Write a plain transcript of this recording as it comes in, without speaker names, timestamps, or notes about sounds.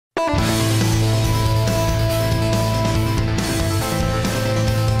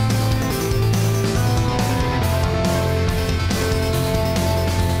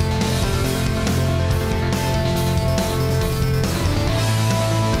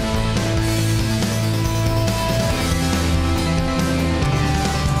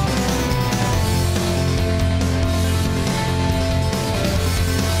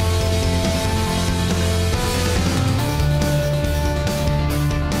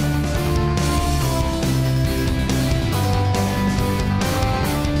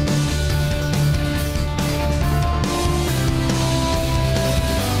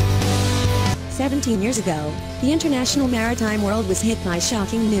years ago, the international maritime world was hit by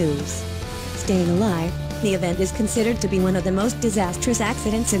shocking news. Staying alive, the event is considered to be one of the most disastrous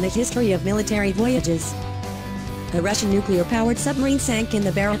accidents in the history of military voyages. A Russian nuclear-powered submarine sank in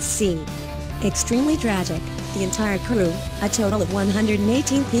the Barents Sea. Extremely tragic, the entire crew, a total of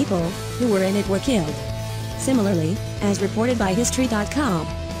 118 people, who were in it were killed. Similarly, as reported by History.com,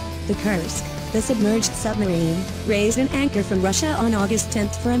 the Kursk, the submerged submarine, raised an anchor from Russia on August 10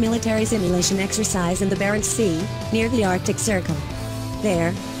 for a military simulation exercise in the Barents Sea, near the Arctic Circle.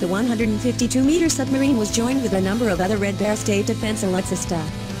 There, the 152-meter submarine was joined with a number of other Red Bear State Defense Alexista.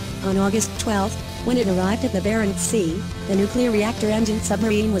 On August 12, when it arrived at the Barents Sea, the nuclear reactor engine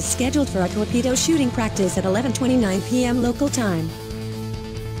submarine was scheduled for a torpedo shooting practice at 11:29 p.m. local time.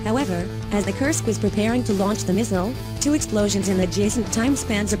 However, as the Kursk was preparing to launch the missile, two explosions in adjacent time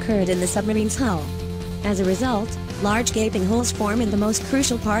spans occurred in the submarine's hull. As a result, large gaping holes form in the most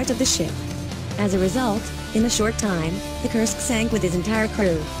crucial part of the ship. As a result, in a short time, the Kursk sank with his entire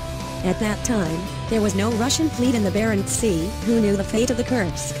crew. At that time, there was no Russian fleet in the Barents Sea who knew the fate of the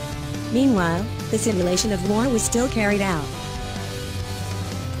Kursk. Meanwhile, the simulation of war was still carried out.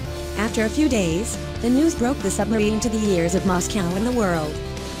 After a few days, the news broke the submarine to the ears of Moscow and the world.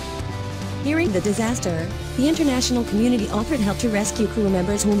 Hearing the disaster, the international community offered help to rescue crew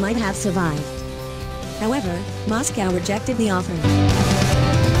members who might have survived. However, Moscow rejected the offer.